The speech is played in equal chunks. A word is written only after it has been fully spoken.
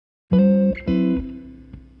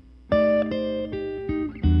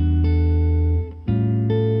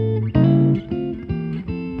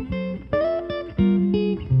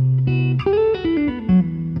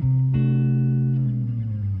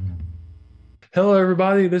Hello,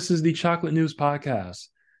 everybody. This is the Chocolate News Podcast.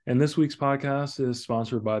 And this week's podcast is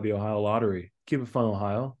sponsored by the Ohio Lottery. Keep it fun,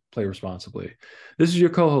 Ohio. Play responsibly. This is your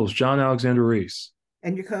co host, John Alexander Reese.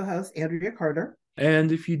 And your co-host, Andrea Carter.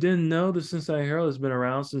 And if you didn't know, the Cincinnati Herald has been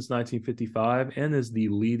around since 1955 and is the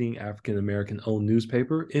leading African American owned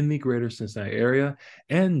newspaper in the greater Cincinnati area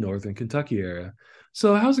and northern Kentucky area.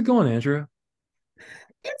 So, how's it going, Andrea?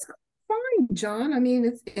 It's fine, John. I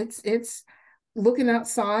mean, it's looking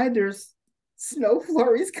outside. There's snow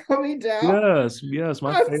flurries coming down. Yes,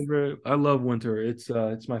 my I'm, favorite. I love winter. It's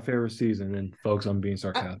my favorite season. And folks, I'm being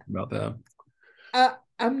sarcastic about that.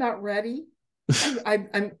 I'm not ready. I'm, I'm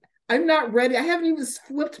I'm I'm not ready. I haven't even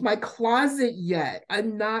flipped my closet yet.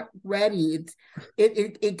 I'm not ready.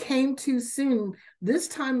 It came too soon. This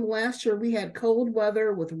time last year we had cold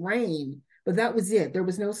weather with rain, but that was it. There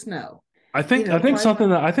was no snow. I You think I know, think climate.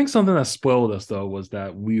 something that spoiled us though was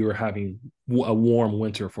that we were having a warm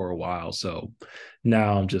winter for a while. So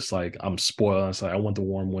now I'm just like I'm spoiled. It's like I want the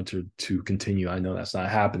warm winter to continue. I know that's not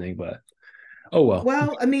happening, but oh well.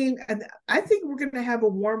 Well, I mean, I think we're going to have a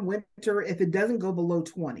warm winter if it doesn't go below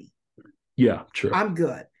 20. Yeah, true. I'm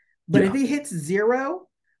good. But if Yeah. it hits zero,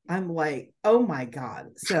 I'm like, oh my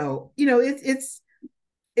God. So,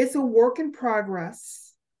 it's a work in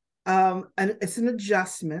progress. And it's an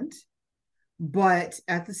adjustment, but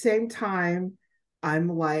at the same time, I'm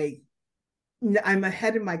like, I'm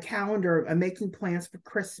ahead in my calendar. I'm making plans for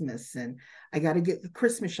Christmas and I got to get the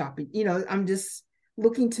Christmas shopping. I'm just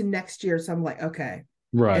looking to next year. So I'm like, okay,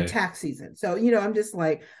 and Right. tax season. So, I'm just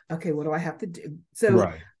like, okay, what do I have to do? So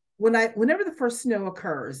Right. whenever the first snow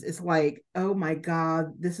occurs, it's like, oh my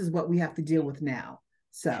God, this is what we have to deal with now.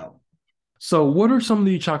 So So what are some of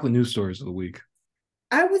the chocolate news stories of the week?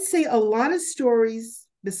 I would say a lot of stories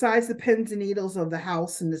besides the pins and needles of the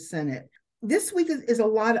House and the Senate. This week is a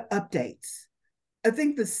lot of updates. I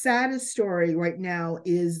think the saddest story right now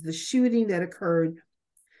is the shooting that occurred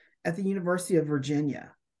at the University of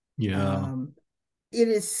Virginia. Yeah. Um, it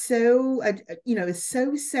is so, it's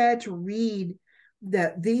so sad to read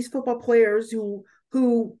that these football players who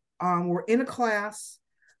were in a class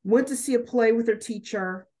went to see a play with their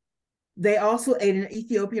teacher. They also ate in an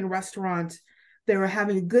Ethiopian restaurant. They were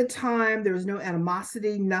having a good time. There was no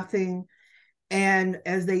animosity, nothing. And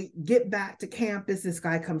as they get back to campus, this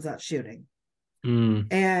guy comes out shooting. Mm,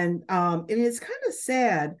 And it is kind of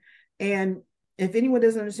sad. And if anyone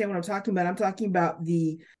doesn't understand what I'm talking about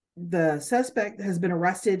the suspect has been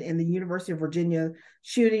arrested in the University of Virginia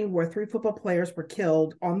shooting where three football players were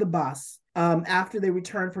killed on the bus after they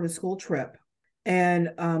returned from a school trip. And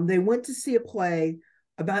they went to see a play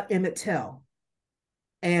about Emmett Till.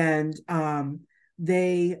 And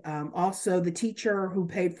they also, the teacher who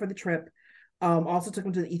paid for the trip, also took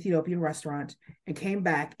them to the Ethiopian restaurant and came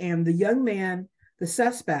back. And the young man, the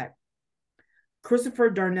suspect, Christopher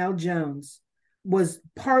Darnell Jones, was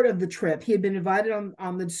part of the trip. He had been invited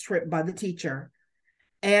on this trip by the teacher,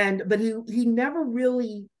 but he never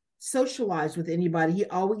really socialized with anybody. He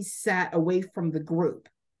always sat away from the group,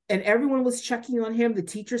 and everyone was checking on him. The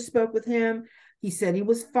teacher spoke with him. He said he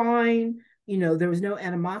was fine. There was no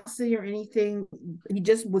animosity or anything. He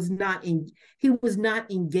just was not in. He was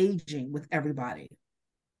not engaging with everybody.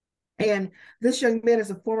 And this young man is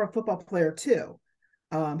a former football player too.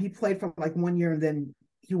 He played for like 1 year and then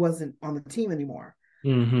he wasn't on the team anymore.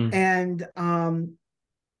 hmm And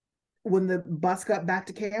when the bus got back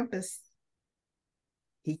to campus,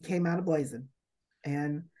 he came out of blazing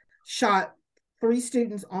and shot three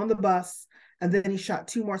students on the bus. And then he shot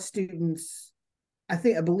two more students, I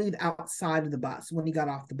believe outside of the bus when he got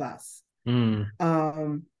off the bus. mm.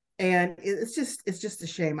 Um, and it's just a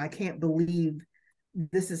shame. I can't believe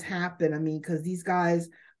this has happened. I mean, because these guys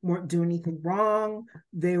weren't doing anything wrong.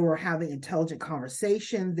 They were having intelligent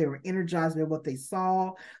conversations. They were energized by what they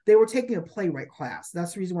saw. They were taking a playwright class.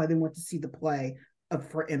 That's the reason why they went to see the play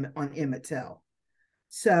on Emmett Till.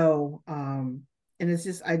 So, and it's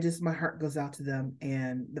just, my heart goes out to them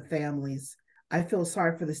and the families. I feel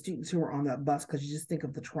sorry for the students who were on that bus because you just think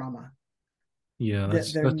of the trauma Yeah, that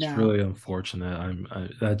they're that's now. really unfortunate.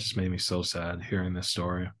 That just made me so sad hearing this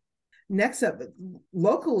story. Next up,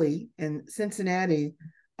 locally in Cincinnati,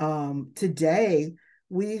 today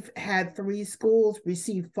we've had three schools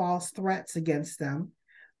receive false threats against them.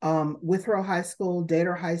 Withrow High School,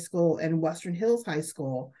 Dater High School, and Western Hills High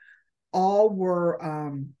School all were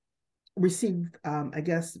received, I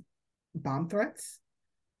guess, bomb threats.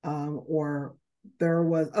 Or there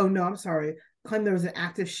was, oh no, I'm sorry, claimed there was an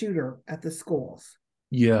active shooter at the schools.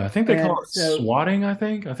 Yeah, I think they call And it so swatting, I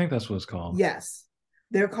think that's what it's called. yes,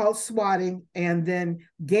 they're called swatting. And then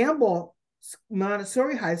Gamble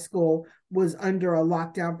Montessori High School was under a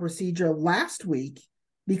lockdown procedure last week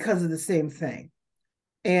because of the same thing.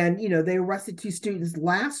 And, they arrested 2 students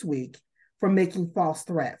last week for making false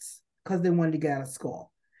threats because they wanted to get out of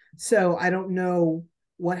school. So I don't know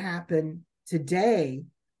what happened today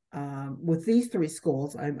with these 3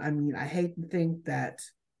 schools. I mean, I hate to think that,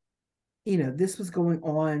 this was going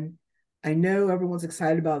on. I know everyone's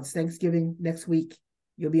excited about Thanksgiving next week.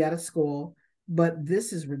 You'll be out of school, but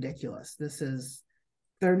this is ridiculous.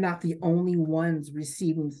 They're not the only ones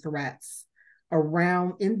receiving threats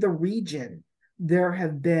around in the region. There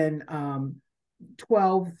have been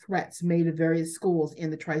 12 threats made to various schools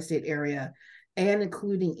in the tri-state area, and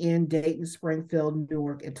including in Dayton, Springfield,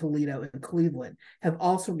 Newark, and Toledo and Cleveland, have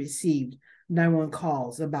also received 911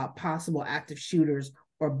 calls about possible active shooters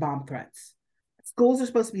or bomb threats. Schools are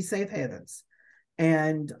supposed to be safe havens,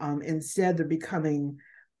 and instead they're becoming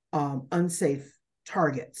unsafe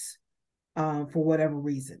targets for whatever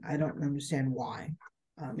reason. I don't understand why.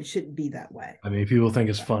 It shouldn't be that way. I mean, people think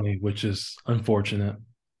it's funny, which is unfortunate.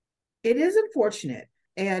 It is unfortunate.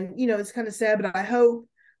 And, it's kind of sad, but I hope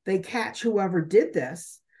they catch whoever did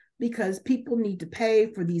this, because people need to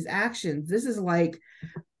pay for these actions. This is like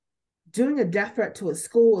doing a death threat to a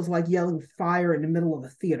school is like yelling fire in the middle of a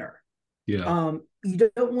theater. Yeah.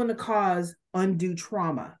 You don't want to cause undue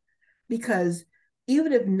trauma, because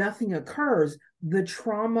even if nothing occurs, the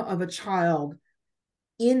trauma of a child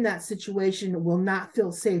in that situation will not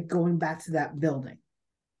feel safe going back to that building.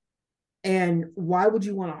 And why would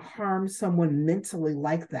you want to harm someone mentally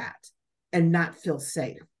like that and not feel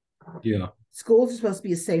safe? Yeah. Schools are supposed to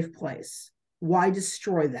be a safe place. Why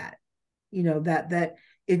destroy that? That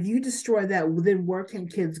if you destroy that, then where can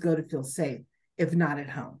kids go to feel safe if not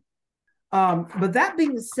at home? But that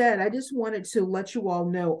being said, I just wanted to let you all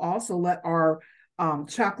know, also let our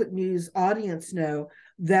Chocolate News audience know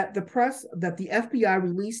that the FBI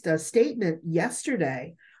released a statement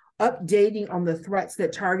yesterday updating on the threats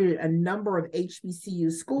that targeted a number of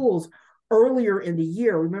HBCU schools earlier in the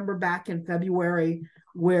year. Remember back in February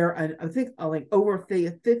where I think like over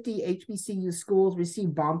 50 HBCU schools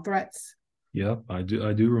received bomb threats? Yep, I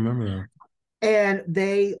do remember that. And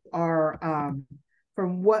they are,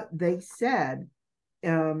 from what they said,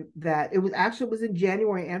 that it was in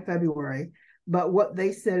January and February, but what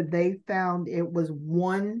they said, they found it was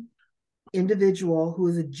one individual who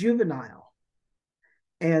is a juvenile,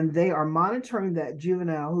 and they are monitoring that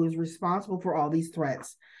juvenile who is responsible for all these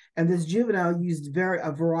threats. And this juvenile used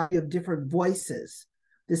a variety of different voices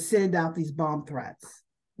to send out these bomb threats.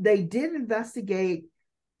 They did investigate,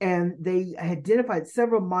 and they identified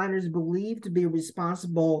several minors believed to be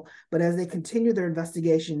responsible, but as they continued their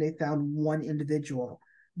investigation, they found one individual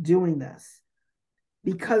doing this.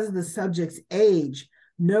 Because of the subject's age,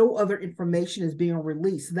 no other information is being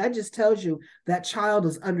released. So that just tells you that child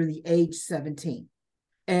is under the age 17.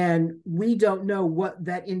 And we don't know what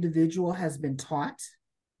that individual has been taught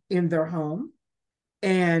in their home.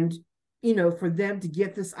 And, for them to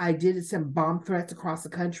get this idea to send bomb threats across the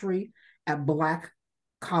country at Black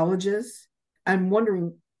colleges, I'm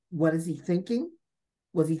wondering, what is he thinking?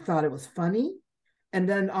 Was he thought it was funny? And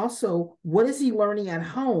then also, what is he learning at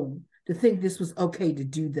home to think this was okay to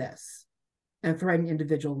do this and threaten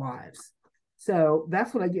individual lives? So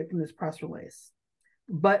that's what I get from this press release.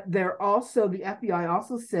 But the FBI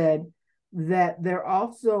also said that they're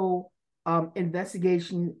also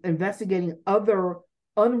investigating other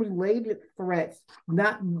unrelated threats,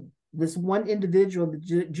 not this one individual,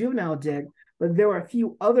 the juvenile did, but there were a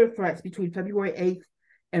few other threats between February 8th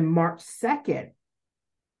and March 2nd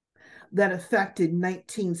that affected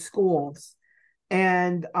 19 schools.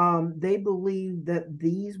 And they believe that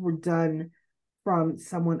these were done from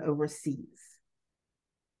someone overseas.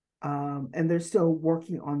 And they're still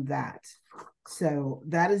working on that. So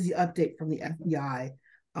that is the update from the FBI.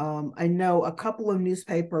 I know a couple of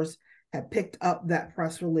newspapers had picked up that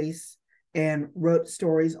press release and wrote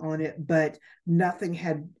stories on it, but nothing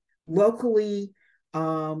had locally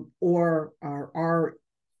or our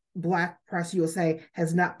Black Press USA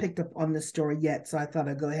has not picked up on this story yet. So I thought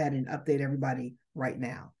I'd go ahead and update everybody right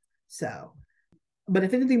now. So, but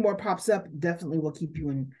if anything more pops up, definitely we'll keep you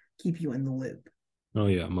in the loop. Oh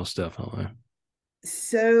yeah, most definitely.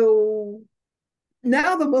 So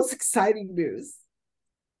now the most exciting news.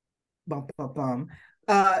 Bum, bum, bum.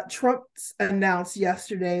 Trump announced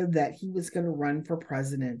yesterday that he was going to run for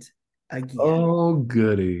president again. Oh,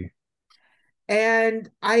 goody. And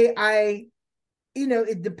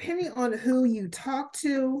depending on who you talk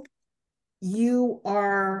to, you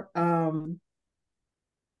are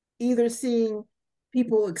either seeing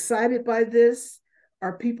people excited by this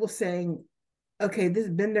or people saying, okay, this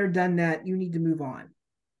has been there, done that. You need to move on.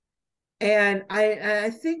 And I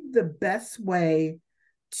think the best way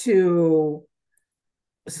to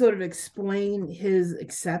sort of explain his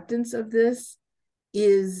acceptance of this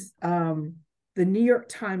is the New York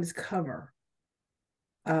Times cover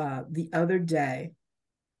the other day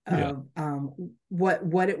Yeah. of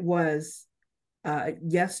what it was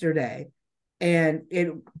yesterday, and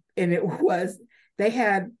it was, they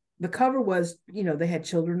had, the cover was, they had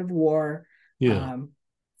children of war, Yeah. um,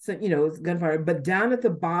 so it's gunfire, but down at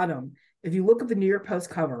the bottom, if you look at the New York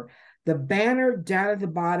Post cover, the banner down at the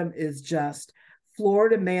bottom is just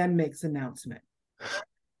Florida man makes announcement.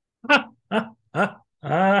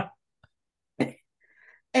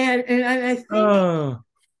 And I think, uh,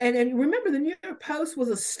 and remember, the New York Post was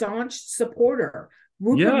a staunch supporter.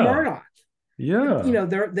 Rupert yeah. Murdoch, Yeah.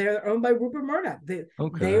 they're owned by Rupert Murdoch. They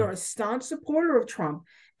Okay. are a staunch supporter of Trump,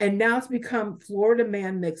 and now it's become Florida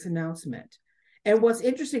man makes announcement. And what's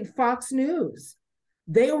interesting, Fox News,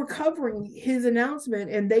 they were covering his announcement,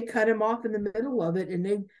 and they cut him off in the middle of it,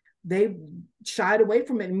 and they shied away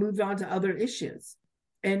from it and moved on to other issues.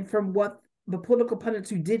 And from what the political pundits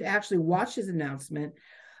who did actually watch his announcement,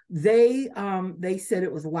 they said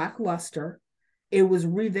it was lackluster. It was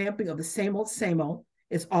revamping of the same old, same old.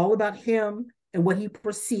 It's all about him and what he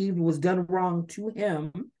perceived was done wrong to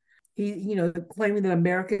him. He, claiming that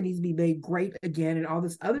America needs to be made great again and all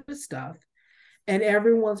this other stuff. And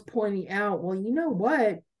everyone's pointing out, well, you know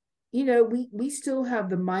what? We still have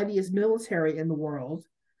the mightiest military in the world.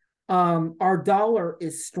 Our dollar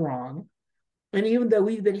is strong. And even though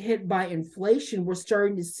we've been hit by inflation, we're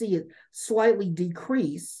starting to see it slightly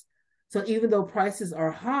decrease. So even though prices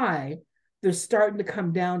are high, they're starting to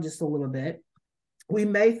come down just a little bit. We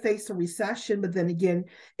may face a recession, but then again,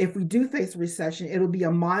 if we do face a recession, it'll be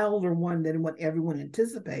a milder one than what everyone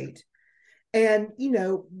anticipates. And,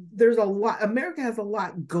 there's a lot, America has a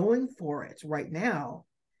lot going for it right now.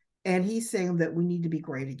 And he's saying that we need to be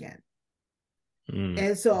great again. Mm.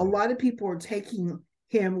 And so a lot of people are taking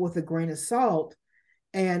him with a grain of salt.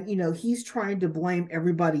 And, he's trying to blame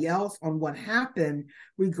everybody else on what happened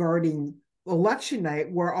regarding election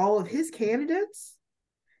night, where all of his candidates,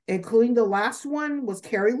 including the last one was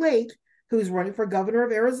Kari Lake, who's running for governor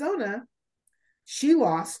of Arizona. She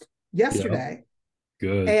lost Yeah. yesterday.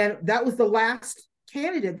 Good. And that was the last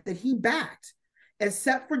candidate that he backed,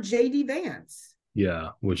 except for J.D. Vance. Yeah,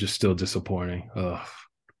 which is still disappointing. Ugh.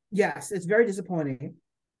 Yes, it's very disappointing.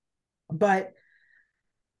 But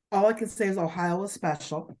all I can say is Ohio is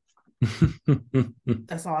special.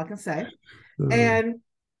 That's all I can say. And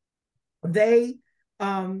they,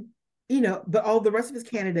 but all the rest of his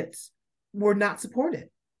candidates were not supported.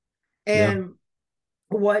 Yeah. And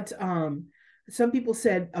what some people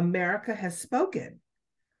said, America has spoken.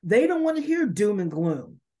 They don't want to hear doom and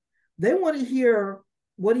gloom. They want to hear,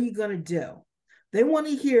 what are you going to do? They want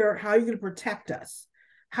to hear, how are you going to protect us?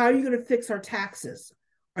 How are you going to fix our taxes?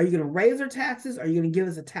 Are you going to raise our taxes? Are you going to give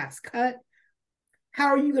us a tax cut? How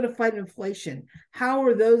are you going to fight inflation? How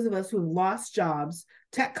are those of us who've lost jobs,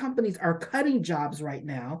 tech companies are cutting jobs right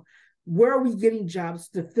now, where are we getting jobs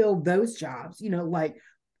to fill those jobs? Like,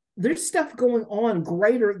 there's stuff going on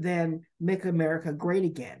greater than Make America Great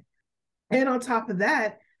Again. And on top of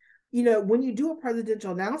that, when you do a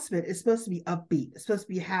presidential announcement, it's supposed to be upbeat. It's supposed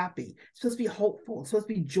to be happy. It's supposed to be hopeful. It's supposed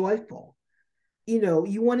to be joyful.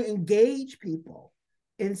 You want to engage people.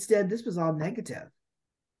 Instead, this was all negative.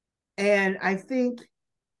 And I think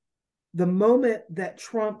the moment that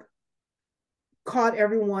Trump caught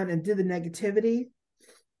everyone and did the negativity,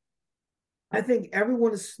 I think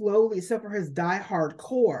everyone is slowly, except for his diehard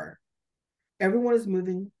core, everyone is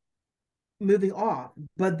moving off.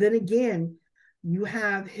 But then again, you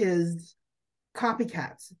have his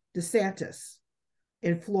copycats, DeSantis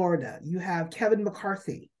in Florida. You have Kevin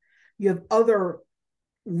McCarthy. You have other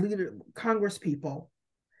Congress people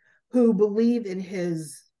who believe in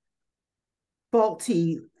his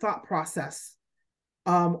faulty thought process,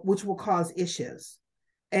 which will cause issues.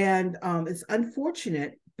 And it's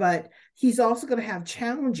unfortunate, but he's also going to have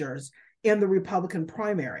challengers in the Republican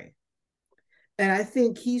primary. And I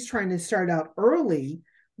think he's trying to start out early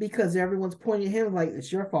because everyone's pointing at him like,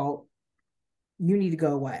 it's your fault. You need to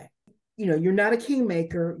go away. You're not a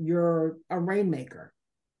kingmaker, you're a rainmaker.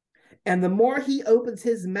 And the more he opens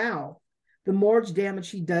his mouth, the more damage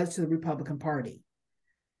he does to the Republican Party.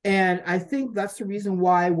 And I think that's the reason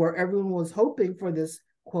why, where everyone was hoping for this,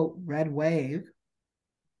 quote, red wave,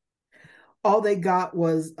 all they got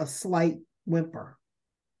was a slight whimper.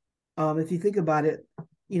 If you think about it,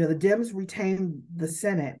 the Dems retain the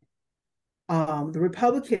Senate. The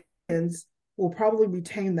Republicans will probably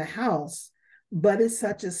retain the House, but it's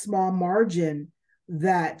such a small margin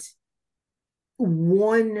that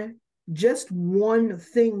one just one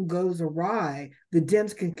thing goes awry, the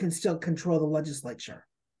Dems can still control the legislature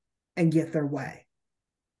and get their way.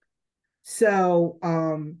 So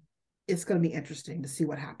it's going to be interesting to see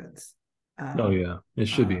what happens. Oh Um, yeah, it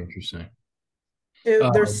should be um, interesting.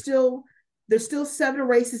 there's Um, still there's still 7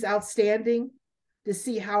 races outstanding to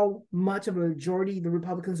see how much of a majority the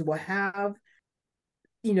Republicans will have.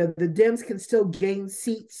 You know, the Dems can still gain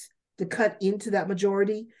seats to cut into that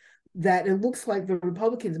majority. That it looks like the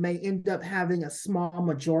Republicans may end up having a small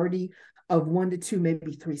majority of 1 to 2,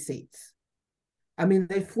 maybe 3 seats. I mean,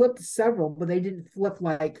 they flipped several, but they didn't flip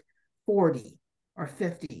like 40 or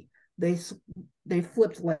 50. They they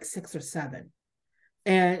flipped like 6 or 7.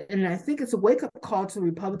 And I think it's a wake up call to the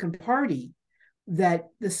Republican Party that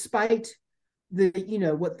despite the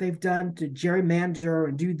what they've done to gerrymander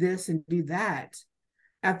and do this and do that,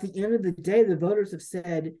 at the end of the day, the voters have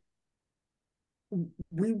said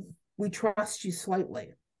we we trust you slightly,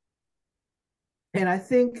 and I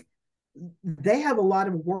think they have a lot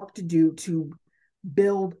of work to do to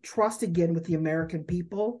build trust again with the American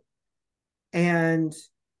people. And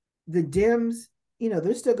the Dems,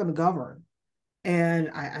 they're still going to govern. And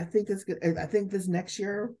I think it's good. I think this next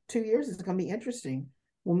year, 2 years, is going to be interesting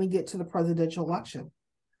when we get to the presidential election.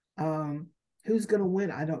 Um, who's going to win?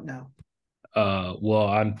 I don't know. well,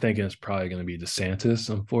 I'm thinking it's probably going to be DeSantis,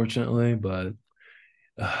 unfortunately, but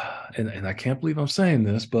and I can't believe I'm saying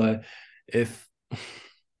this, but if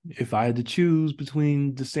if I had to choose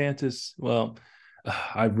between DeSantis, well,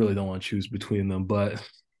 I really don't want to choose between them, but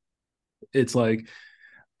it's like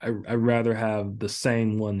I'd rather have the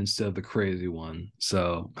sane one instead of the crazy one.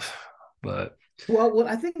 So, but Well, what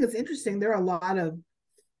I think is interesting, there are a lot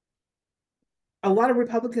of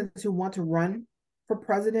Republicans who want to run for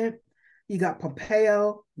president. You got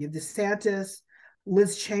Pompeo, you have DeSantis,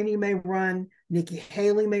 Liz Cheney may run, Nikki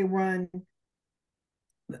Haley may run,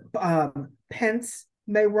 Pence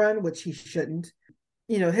may run, which he shouldn't.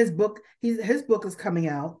 His book is coming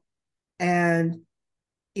out, and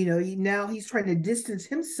now he's trying to distance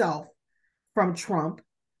himself from Trump,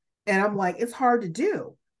 and I'm like, it's hard to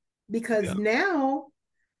do because yeah, now,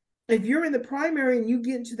 if you're in the primary and you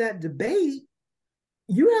get into that debate,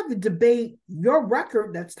 you have to debate your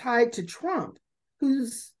record that's tied to Trump, who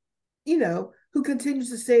continues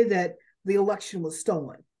to say that the election was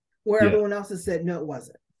stolen, where yeah, everyone else has said no, it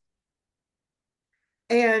wasn't.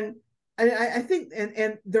 And I think,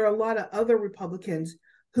 and there are a lot of other Republicans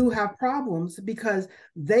who have problems because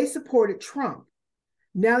they supported Trump.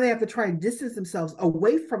 Now they have to try and distance themselves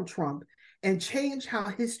away from Trump and change how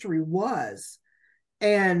history was,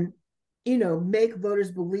 and make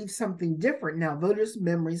voters believe something different. Now, voters'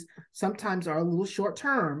 memories sometimes are a little short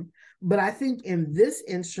term, but I think in this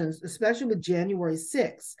instance, especially with January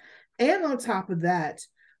 6th, and on top of that,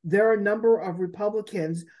 there are a number of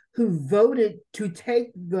Republicans who voted to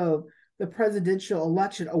take the presidential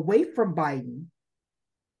election away from Biden,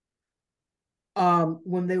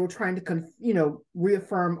 when they were trying to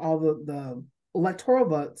reaffirm all the electoral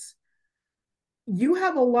votes. You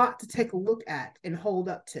have a lot to take a look at and hold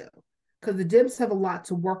up to, because the Dems have a lot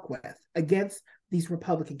to work with against these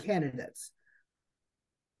Republican candidates.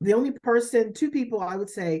 The only two people I would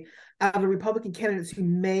say out of the Republican candidates who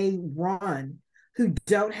may run who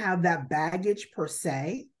don't have that baggage per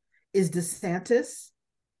se is DeSantis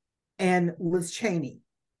and Liz Cheney.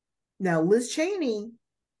 Now, Liz Cheney,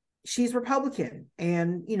 she's Republican,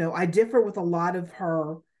 and I differ with a lot of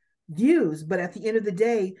her views, but at the end of the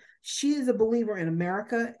day, she is a believer in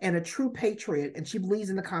America and a true patriot, and she believes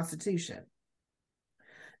in the Constitution.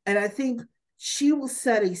 And I think she will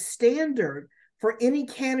set a standard for any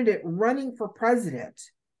candidate running for president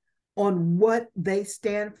on what they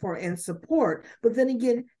stand for and support. But then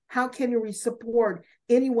again, how can you support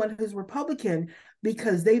anyone who's Republican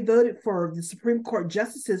because they voted for the Supreme Court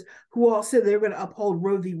justices who all said they were going to uphold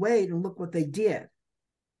Roe v. Wade, and look what they did?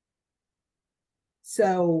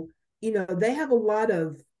 So, they have a lot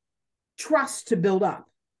of trust to build up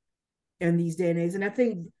in these day and age. And I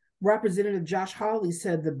think Representative Josh Hawley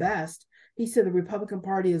said the best. He said the Republican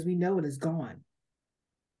Party as we know it is gone.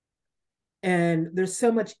 And there's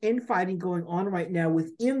so much infighting going on right now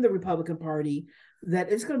within the Republican Party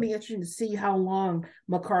that it's going to be interesting to see how long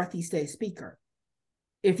McCarthy stays Speaker,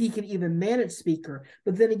 if he can even manage Speaker.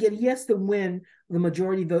 But then again, he has to win the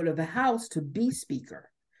majority vote of the House to be Speaker.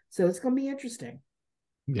 So it's going to be interesting.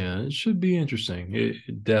 yeah. It should be interesting.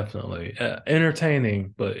 It definitely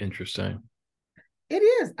entertaining, but interesting. It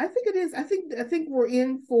is. I think it is. I think we're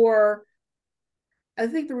in for. I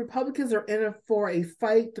think the Republicans are in it for a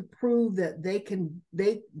fight to prove that they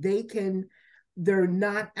can They're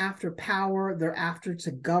not after power, they're after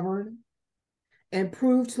to govern and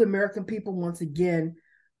prove to the American people once again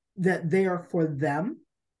that they are for them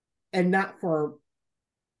and not for,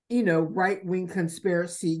 right wing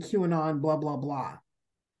conspiracy, QAnon, blah, blah, blah.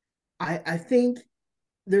 I think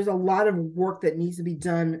there's a lot of work that needs to be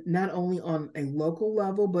done, not only on a local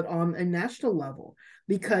level, but on a national level,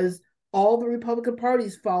 because all the Republican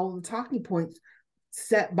parties follow the talking points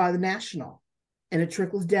set by the national, and it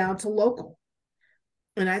trickles down to local.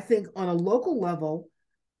 And I think on a local level,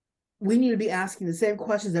 we need to be asking the same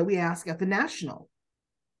questions that we ask at the national.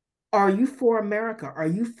 Are you for America? Are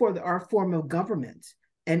you for our form of government?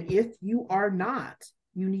 And if you are not,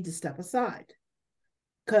 you need to step aside.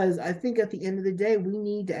 Because I think at the end of the day, we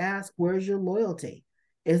need to ask, where's your loyalty?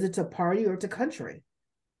 Is it to party or to country?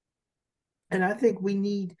 And I think we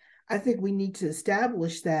need to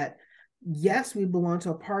establish that, yes, we belong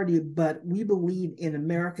to a party, but we believe in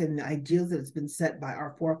America and the ideals that has been set by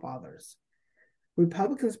our forefathers.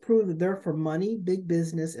 Republicans prove that they're for money, big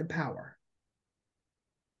business, and power.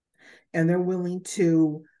 And they're willing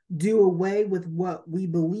to do away with what we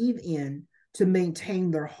believe in to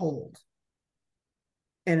maintain their hold.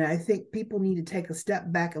 And I think people need to take a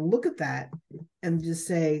step back and look at that and just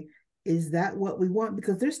say, is that what we want?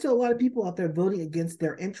 Because there's still a lot of people out there voting against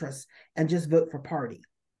their interests and just vote for party.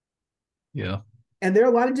 Yeah. And there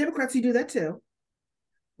are a lot of Democrats who do that too.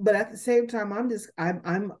 But at the same time,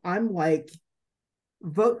 I'm like,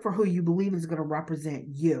 vote for who you believe is going to represent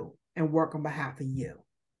you and work on behalf of you.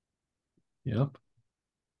 Yep.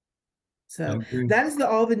 So that is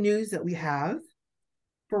all the news that we have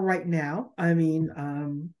for right now. I mean,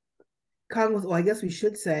 Congress, well, I guess we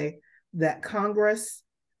should say that Congress,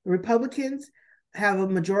 the Republicans have a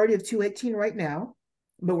majority of 218 right now,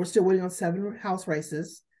 but we're still waiting on 7 House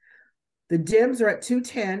races. The Dems are at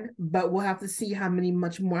 210, but we'll have to see how many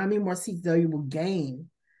more seats they will gain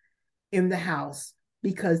in the House,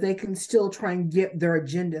 because they can still try and get their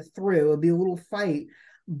agenda through. It'll be a little fight,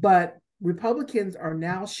 but Republicans are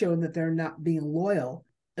now showing that they're not being loyal.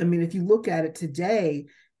 I mean, if you look at it today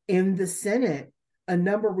in the Senate, a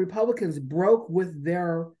number of Republicans broke with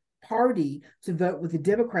their party to vote with the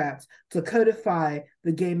Democrats to codify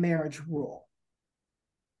the gay marriage rule,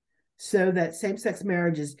 so that same-sex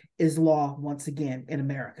marriage is law once again in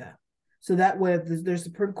America. So that way, if the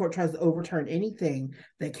Supreme Court tries to overturn anything,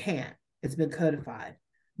 they can't. It's been codified.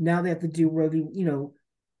 Now they have to do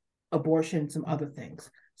abortion, some other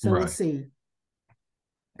things. So We'll see.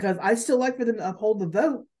 Because I still like for them to uphold the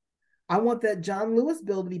vote. I want that John Lewis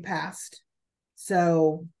bill to be passed.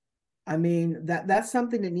 So, I mean, that's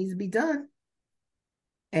something that needs to be done.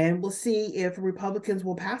 And we'll see if Republicans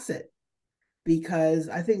will pass it. Because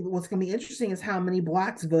I think what's going to be interesting is how many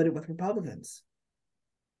Blacks voted with Republicans.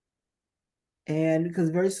 And because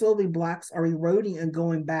very slowly Blacks are eroding and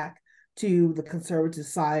going back to the conservative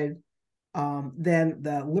side than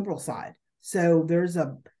the liberal side. So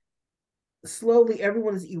slowly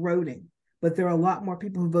everyone is eroding, but there are a lot more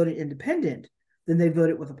people who voted independent than they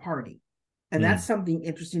voted with a party. And that's something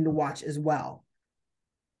interesting to watch as well.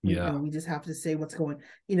 Yeah. We just have to say what's going,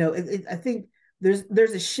 I think there's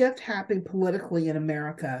a shift happening politically in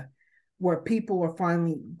America where people are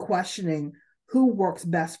finally questioning who works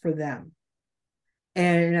best for them.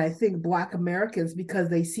 And I think Black Americans, because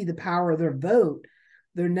they see the power of their vote,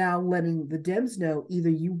 they're now letting the Dems know, either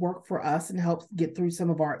you work for us and help get through some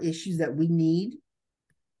of our issues that we need,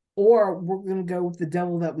 or we're going to go with the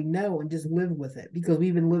devil that we know and just live with it, because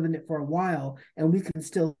we've been living it for a while and we can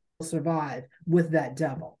still survive with that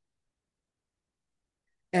devil.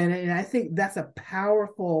 And I think that's a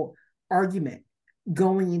powerful argument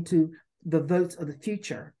going into the votes of the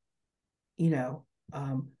future.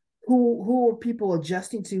 Who are people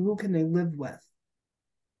adjusting to? Who can they live with?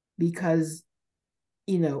 Because,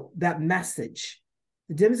 that message,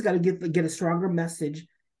 the Dems got to get a stronger message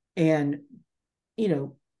and,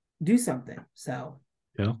 do something. So,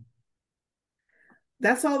 yeah,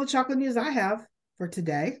 that's all the chocolate news I have for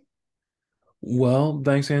today. Well,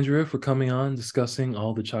 thanks, Andrea, for coming on, discussing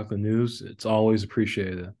all the chocolate news. It's always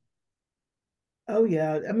appreciated. Oh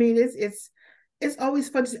yeah, I mean it's always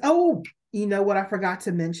fun to. Oh, you know what I forgot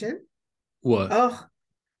to mention? What? Oh,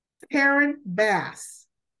 Karen Bass.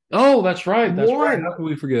 Oh, that's right. That's right. How could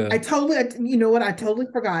we forget? I totally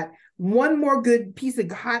forgot. One more good piece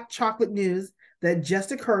of hot chocolate news that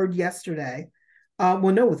just occurred yesterday.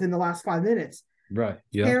 Within the last 5 minutes. Right.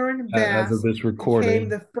 Yeah. Karen Bass as of this recording, became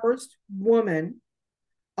the first woman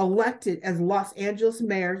elected as Los Angeles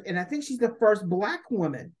mayor, and I think she's the first Black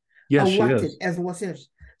woman elected as Los Angeles.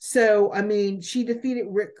 So, I mean, she defeated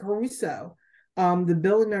Rick Caruso. The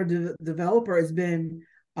billionaire developer has been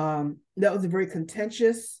That was a very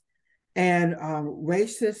contentious and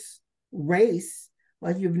racist race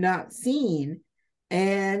like you've not seen.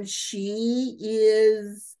 And she's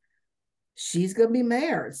going to be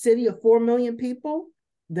mayor. City of 4 million people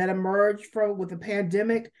that emerged from with a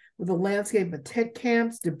pandemic, with a landscape of tent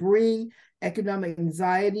camps, debris, economic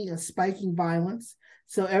anxiety, and spiking violence.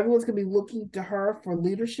 So everyone's going to be looking to her for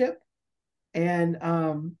leadership. And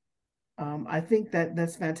I think that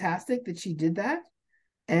that's fantastic that she did that.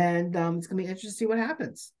 And it's going to be interesting to see what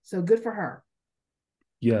happens. So good for her.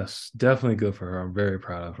 Yes, definitely good for her. I'm very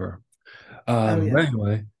proud of her. Oh, But yeah.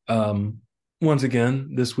 anyway, once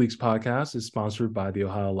again, this week's podcast is sponsored by the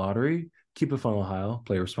Ohio Lottery. Keep it fun, Ohio.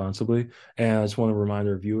 Play responsibly. And I just want to remind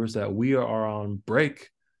our viewers that we are on break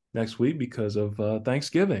next week because of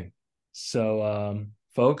Thanksgiving. So,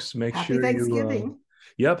 folks, make Happy sure Thanksgiving.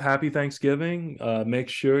 yep, happy Thanksgiving. Make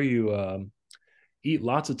sure you eat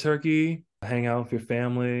lots of turkey, hang out with your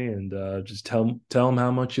family, and just tell them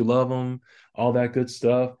how much you love them, all that good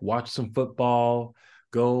stuff. Watch some football,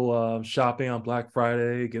 go shopping on Black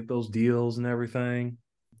Friday, get those deals and everything.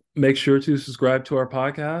 Make sure to subscribe to our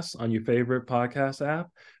podcast on your favorite podcast app.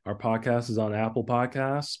 Our podcast is on Apple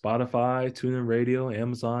Podcasts, Spotify, TuneIn Radio,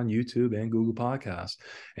 Amazon, YouTube, and Google Podcasts.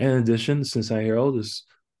 And in addition, the Cincinnati Herald is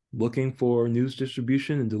looking for news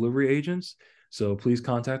distribution and delivery agents. So please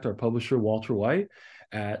contact our publisher, Walter White,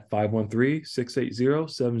 at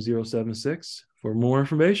 513-680-7076 for more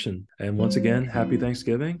information. And once again, happy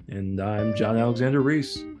Thanksgiving. And I'm John Alexander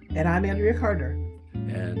Reese. And I'm Andrea Carter.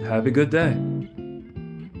 And have a good day.